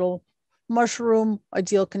kind of a little mushroom.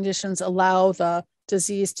 Ideal conditions allow the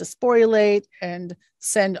disease to sporulate and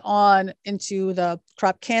send on into the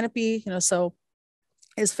crop canopy, so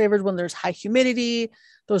is favored when there's high humidity,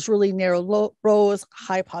 those really narrow rows,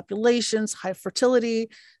 high populations, high fertility.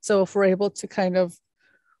 So if we're able to kind of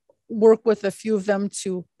work with a few of them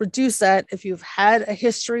to reduce that, if you've had a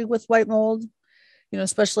history with white mold,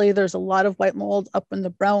 especially there's a lot of white mold up in the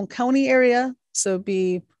Brown County area. So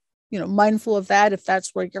be, mindful of that if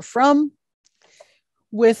that's where you're from.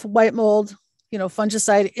 With white mold,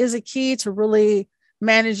 fungicide is a key to really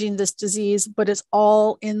managing this disease, but it's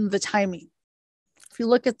all in the timing. If you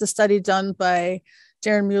look at the study done by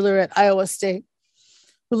Darren Mueller at Iowa State,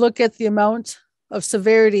 we look at the amount of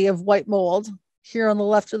severity of white mold here on the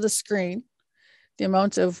left of the screen, the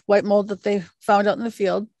amount of white mold that they found out in the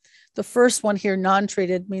field. The first one here,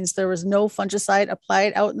 non-treated, means there was no fungicide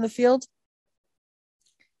applied out in the field.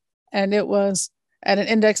 And it was at an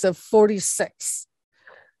index of 46.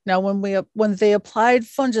 Now, when they applied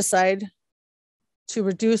fungicide to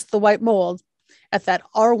reduce the white mold at that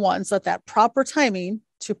R1, so at that proper timing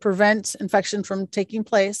to prevent infection from taking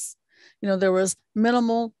place, there was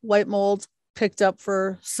minimal white mold picked up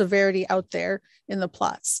for severity out there in the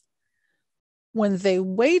plots. When they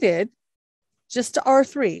waited just to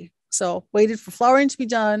R3, so waited for flowering to be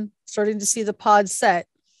done, starting to see the pod set,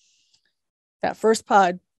 that first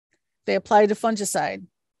pod, they applied a fungicide.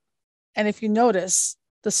 And if you notice,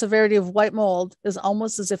 the severity of white mold is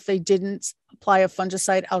almost as if they didn't apply a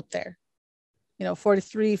fungicide out there.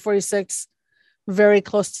 43, 46, very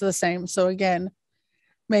close to the same. So again,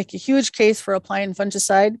 make a huge case for applying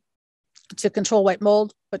fungicide to control white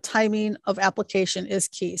mold, but timing of application is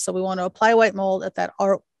key. So we want to apply white mold at that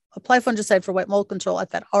apply fungicide for white mold control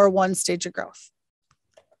at that R1 stage of growth.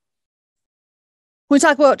 When we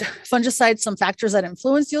talk about fungicides, some factors that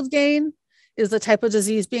influence yield gain is the type of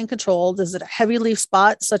disease being controlled. Is it a heavy leaf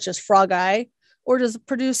spot, such as frog eye, or does it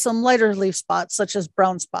produce some lighter leaf spots, such as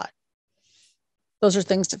brown spot? Those are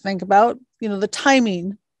things to think about. The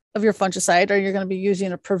timing of your fungicide. Are you going to be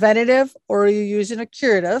using a preventative or are you using a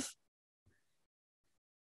curative?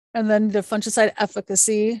 And then the fungicide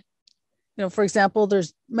efficacy. For example,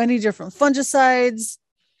 there's many different fungicides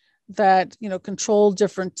that, control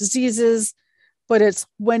different diseases, but it's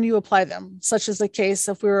when you apply them, such as the case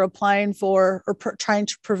if we were applying for or trying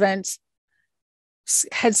to prevent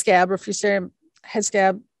head scab or fusarium head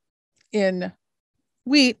scab in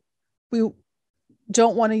wheat, we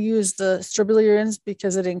don't want to use the strobilurins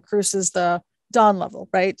because it increases the DON level,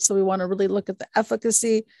 right? So we want to really look at the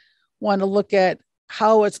efficacy, want to look at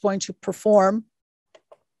how it's going to perform.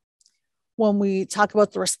 When we talk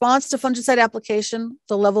about the response to fungicide application,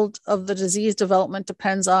 the level of the disease development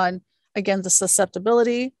depends on, again, the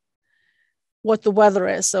susceptibility, what the weather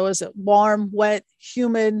is. So is it warm, wet,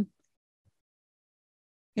 humid?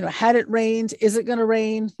 Had it rained? Is it going to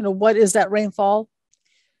rain? What is that rainfall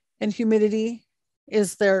and humidity?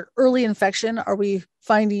 Is there early infection? Are we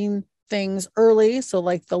finding things early? So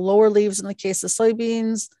like the lower leaves in the case of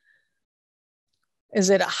soybeans. Is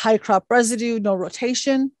it a high crop residue, no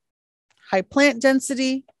rotation, high plant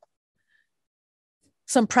density?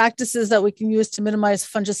 Some practices that we can use to minimize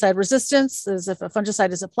fungicide resistance is if a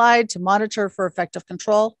fungicide is applied to monitor for effective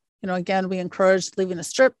control. Again, we encourage leaving a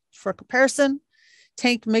strip for comparison,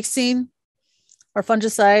 tank mixing our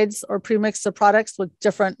fungicides or premix the products with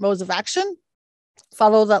different modes of action,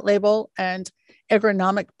 follow that label, and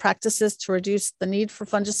agronomic practices to reduce the need for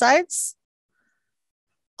fungicides.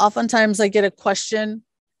 Oftentimes I get a question,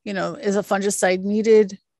 is a fungicide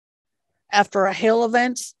needed after a hail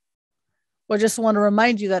event? Well, I just want to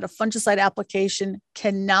remind you that a fungicide application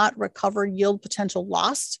cannot recover yield potential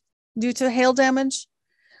lost due to hail damage.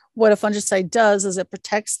 What a fungicide does is it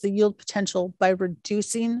protects the yield potential by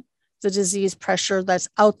reducing the disease pressure that's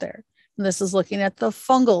out there. And this is looking at the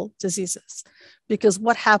fungal diseases, because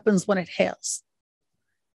what happens when it hails?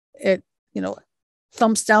 It,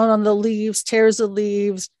 thumps down on the leaves, tears the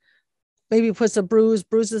leaves, maybe puts a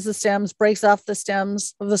bruises the stems, breaks off the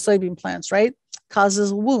stems of the soybean plants, right?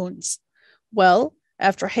 Causes wounds. Well,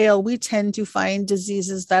 after hail, we tend to find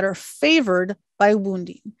diseases that are favored by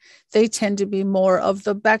wounding. They tend to be more of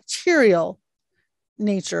the bacterial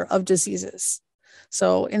nature of diseases.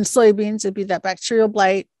 So in soybeans, it'd be that bacterial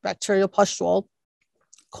blight, bacterial pustule.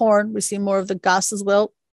 Corn, we see more of the Goss's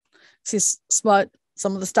wilt, see smut,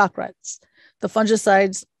 some of the stalk ruts. The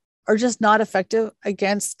fungicides are just not effective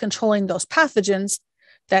against controlling those pathogens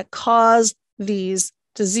that cause these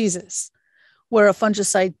diseases. Where a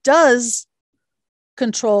fungicide does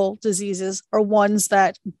control diseases are ones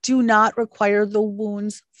that do not require the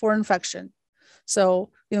wounds for infection. So,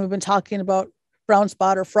 we've been talking about brown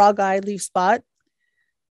spot or frog eye, leaf spot,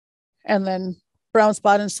 and then brown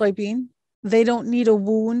spot and soybean. They don't need a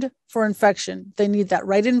wound for infection. They need that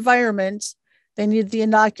right environment. They need the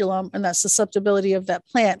inoculum and that susceptibility of that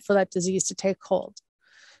plant for that disease to take hold.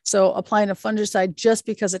 So applying a fungicide just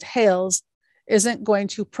because it hails isn't going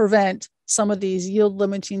to prevent some of these yield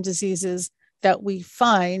limiting diseases that we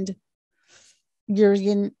find year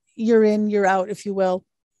in, year out, if you will,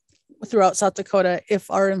 throughout South Dakota, if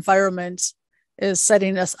our environment is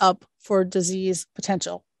setting us up for disease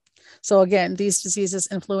potential. So again, these diseases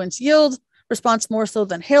influence yield response more so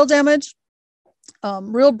than hail damage.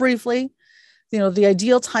 Real briefly, the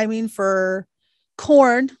ideal timing for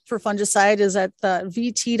corn for fungicide is at the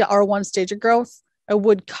VT to R1 stage of growth. I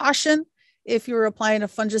would caution if you're applying a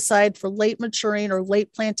fungicide for late maturing or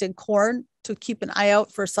late planted corn to keep an eye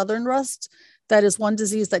out for southern rust. That is one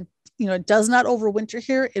disease that, it does not overwinter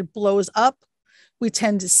here. It blows up. We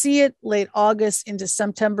tend to see it late August into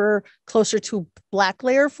September, closer to black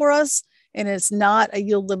layer for us. And it's not a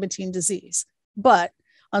yield limiting disease. But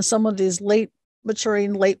on some of these late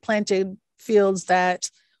maturing, late planted fields that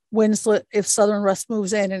if southern rust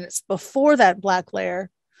moves in and it's before that black layer,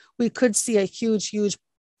 we could see a huge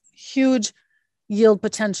yield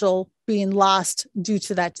potential being lost due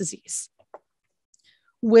to that disease.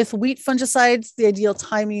 With wheat fungicides, the ideal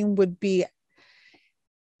timing would be,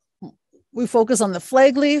 we focus on the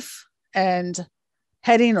flag leaf and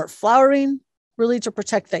heading or flowering, really to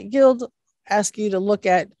protect that yield. Ask you to look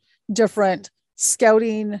at different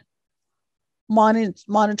scouting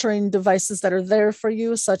monitoring devices that are there for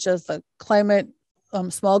you, such as the climate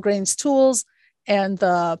small grains tools and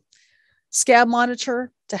the scab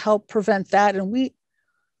monitor to help prevent that. And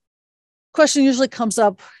question usually comes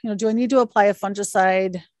up, do I need to apply a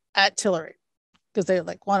fungicide at tillering? Because they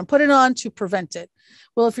want to put it on to prevent it.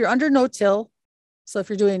 Well, if you're under no-till, so if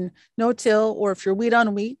you're doing no-till or if you're wheat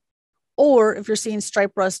on wheat, or if you're seeing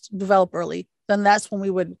stripe rust develop early, then that's when we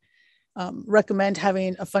would recommend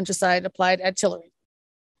having a fungicide applied at tillering.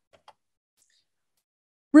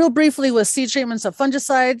 Real briefly with seed treatments of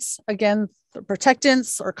fungicides, again, the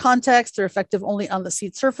protectants or contacts, they're effective only on the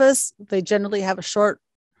seed surface. They generally have a short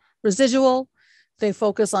residual. They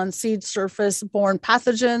focus on seed surface-borne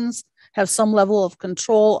pathogens, have some level of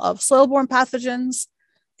control of soil-borne pathogens.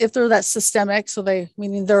 If they're that systemic,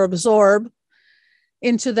 meaning they're absorbed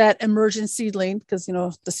into that emergent seedling, because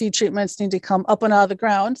the seed treatments need to come up and out of the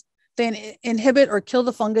ground, they inhibit or kill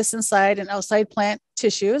the fungus inside and outside plant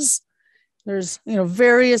tissues. There's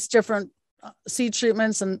various different seed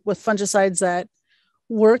treatments and with fungicides that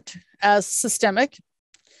worked as systemic.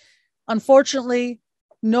 Unfortunately,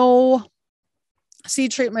 no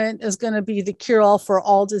seed treatment is going to be the cure-all for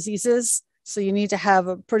all diseases. So you need to have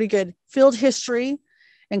a pretty good field history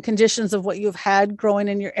and conditions of what you've had growing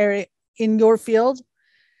in your area, in your field.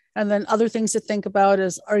 And then other things to think about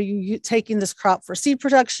is, are you taking this crop for seed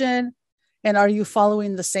production? And are you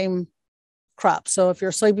following the same crop? So if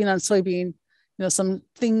you're soybean on soybean, some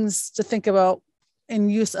things to think about in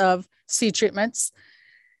use of seed treatments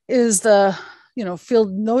is the,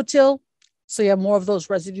 field no-till. So you have more of those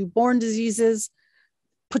residue-borne diseases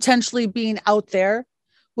potentially being out there.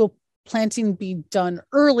 Will planting be done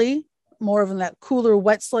early, more of in that cooler,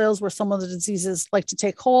 wet soils where some of the diseases like to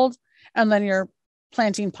take hold, and then your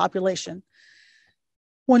planting population.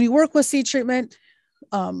 When you work with seed treatment,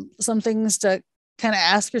 some things to kind of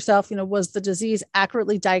ask yourself, was the disease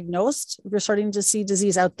accurately diagnosed? If you're starting to see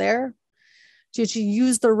disease out there, did you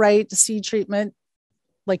use the right seed treatment?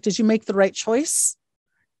 Did you make the right choice?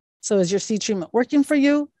 So is your seed treatment working for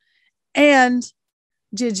you? And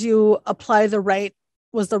did you apply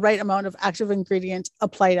was the right amount of active ingredient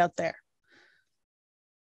applied out there?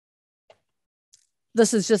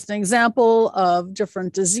 This is just an example of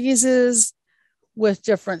different diseases with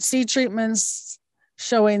different seed treatments,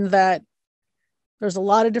 showing that there's a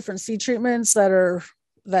lot of different seed treatments that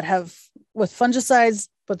have with fungicides,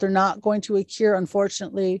 but they're not going to cure,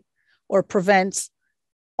 unfortunately, or prevent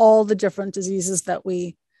all the different diseases that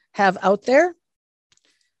we have out there.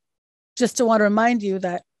 Just to want to remind you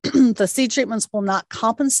that the seed treatments will not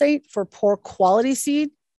compensate for poor quality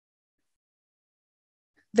seed.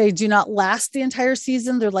 They do not last the entire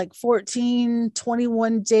season. They're 14,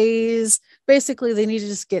 21 days. Basically, they need to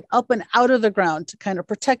just get up and out of the ground to kind of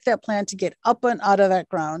protect that plant to get up and out of that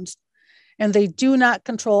ground. And they do not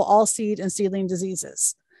control all seed and seedling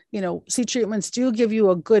diseases. seed treatments do give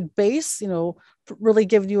you a good base, really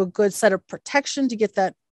giving you a good set of protection to get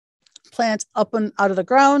that plant up and out of the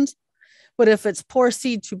ground. But if it's poor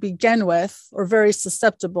seed to begin with, or very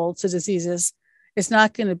susceptible to diseases, it's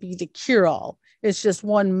not going to be the cure-all. It's just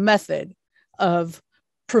one method of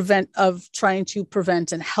trying to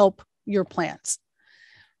prevent and help your plants.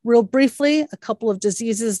 Real briefly, a couple of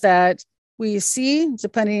diseases that we see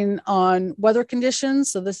depending on weather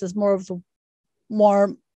conditions. So this is more of the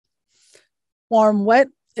warm, wet,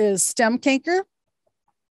 is stem canker.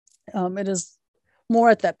 It is more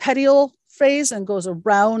at that petiole phase and goes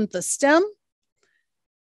around the stem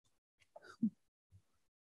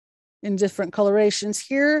in different colorations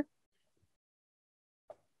here.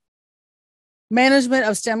 Management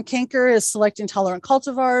of stem canker is selecting tolerant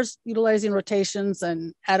cultivars, utilizing rotations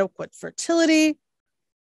and adequate fertility.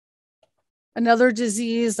 Another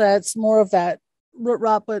disease that's more of that root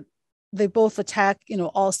rot, but they both attack,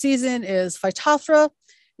 all season, is Phytophthora.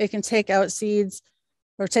 It can take out seeds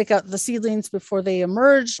or take out the seedlings before they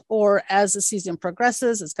emerge, or as the season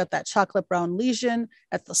progresses, it's got that chocolate brown lesion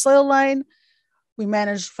at the soil line. We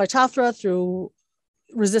manage Phytophthora through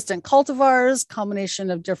resistant cultivars,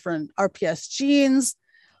 combination of different RPS genes,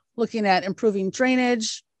 looking at improving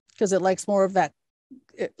drainage because it likes more of that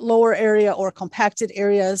lower area or compacted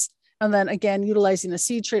areas. And then again, utilizing a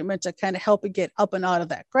seed treatment to kind of help it get up and out of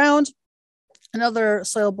that ground. Another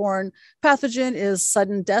soil-borne pathogen is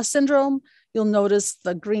sudden death syndrome. You'll notice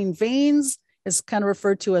the green veins is kind of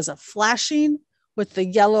referred to as a flashing, with the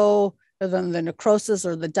yellow and then the necrosis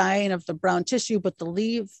or the dying of the brown tissue, but the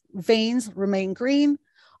leaf veins remain green.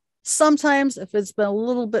 Sometimes if it's been a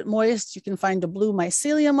little bit moist, you can find a blue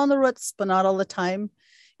mycelium on the roots, but not all the time.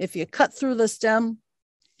 If you cut through the stem,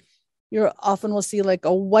 you often will see like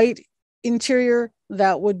a white interior.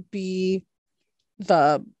 That would be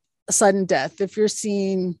the sudden death. If you're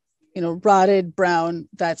seeing, rotted brown,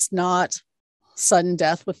 that's not sudden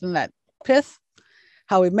death within that pith.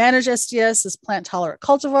 How we manage SDS is plant tolerant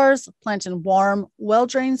cultivars, plant in warm,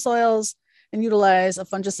 well-drained soils, and utilize a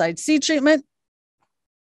fungicide seed treatment.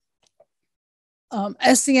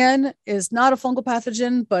 SCN is not a fungal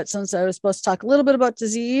pathogen, but since I was supposed to talk a little bit about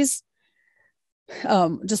disease,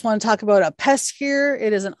 just want to talk about a pest here.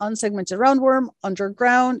 It is an unsegmented roundworm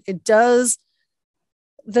underground.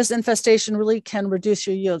 This infestation really can reduce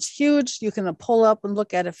your yields huge. You can pull up and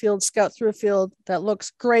look at a field, scout through a field that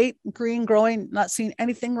looks great, green, growing, not seeing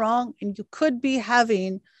anything wrong. And you could be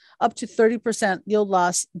having up to 30% yield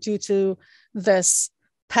loss due to this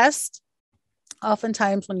pest.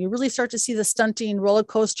 Oftentimes, when you really start to see the stunting, roller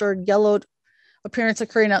coaster, yellowed appearance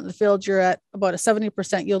occurring out in the field, you're at about a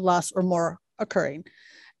 70% yield loss or more occurring.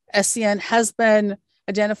 SCN has been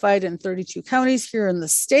identified in 32 counties here in the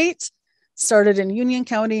state. Started in Union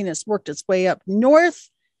County and it's worked its way up north,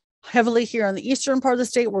 heavily here on the eastern part of the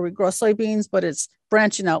state where we grow soybeans, but it's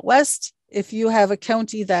branching out west. If you have a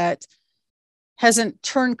county that hasn't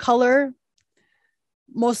turned color,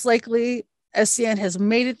 most likely SCN has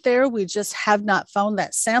made it there. We just have not found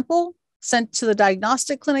that sample sent to the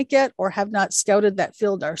diagnostic clinic yet, or have not scouted that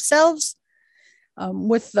field ourselves.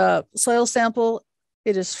 With the soil sample,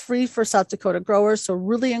 it is free for South Dakota growers, so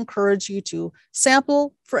really encourage you to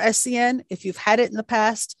sample for SCN. If you've had it in the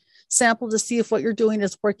past, sample to see if what you're doing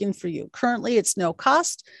is working for you. Currently, it's no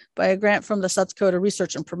cost by a grant from the South Dakota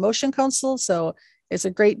Research and Promotion Council, so it's a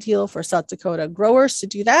great deal for South Dakota growers to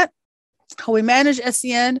do that. How we manage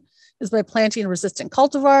SCN is by planting resistant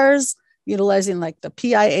cultivars, utilizing like the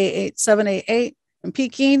PIA 788 and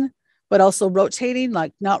peaking, but also rotating,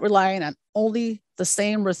 like not relying on only the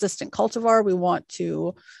same resistant cultivar. We want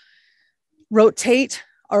to rotate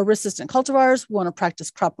our resistant cultivars. We want to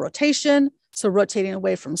practice crop rotation. So rotating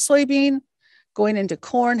away from soybean, going into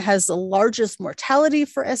corn has the largest mortality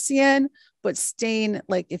for SCN, but staying,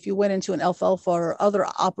 like if you went into an alfalfa or other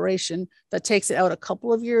operation that takes it out a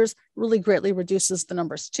couple of years, really greatly reduces the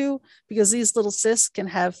numbers too, because these little cysts can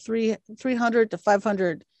have 300 to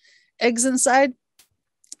 500 eggs inside,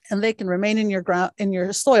 and they can remain in your ground, in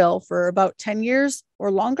your soil for about 10 years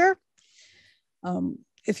or longer.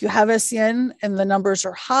 If you have SCN and the numbers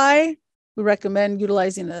are high, we recommend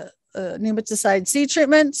utilizing a nematicide seed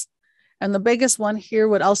treatment. And the biggest one here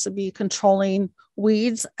would also be controlling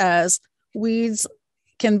weeds, as weeds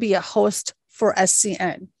can be a host for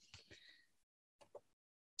SCN.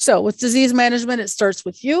 So with disease management, it starts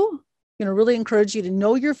with you. Really encourage you to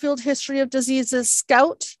know your field history of diseases,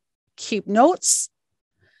 scout, keep notes,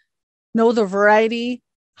 know the variety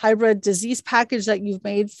hybrid disease package that you've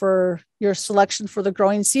made for your selection for the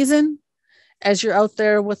growing season. As you're out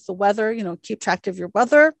there with the weather, keep track of your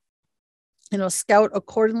weather, scout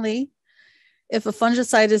accordingly. If a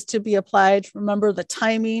fungicide is to be applied, remember the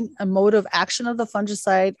timing and mode of action of the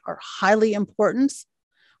fungicide are highly important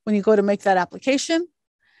when you go to make that application.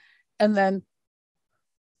 And then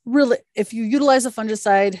really, if you utilize a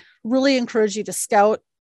fungicide, really encourage you to scout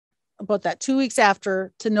about that 2 weeks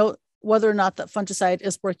after to note whether or not that fungicide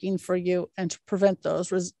is working for you and to prevent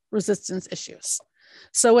those resistance issues.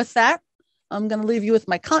 So with that, I'm going to leave you with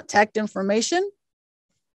my contact information.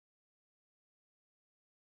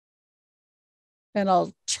 And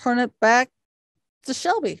I'll turn it back to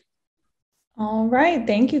Shelby. All right,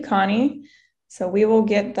 thank you, Connie. So we will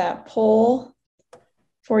get that poll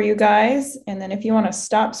for you guys. And then if you want to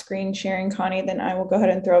stop screen sharing, Connie, then I will go ahead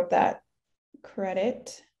and throw up that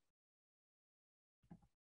credit.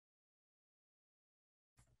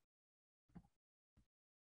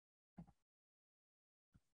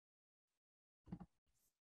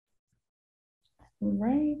 All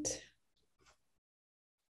right.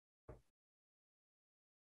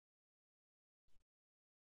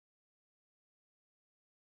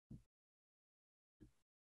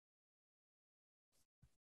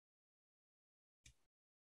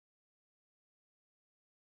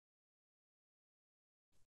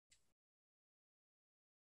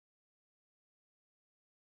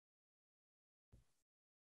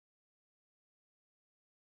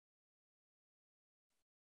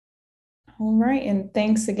 All right, and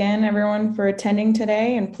thanks again, everyone, for attending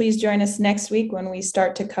today. And please join us next week when we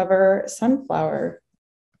start to cover sunflower.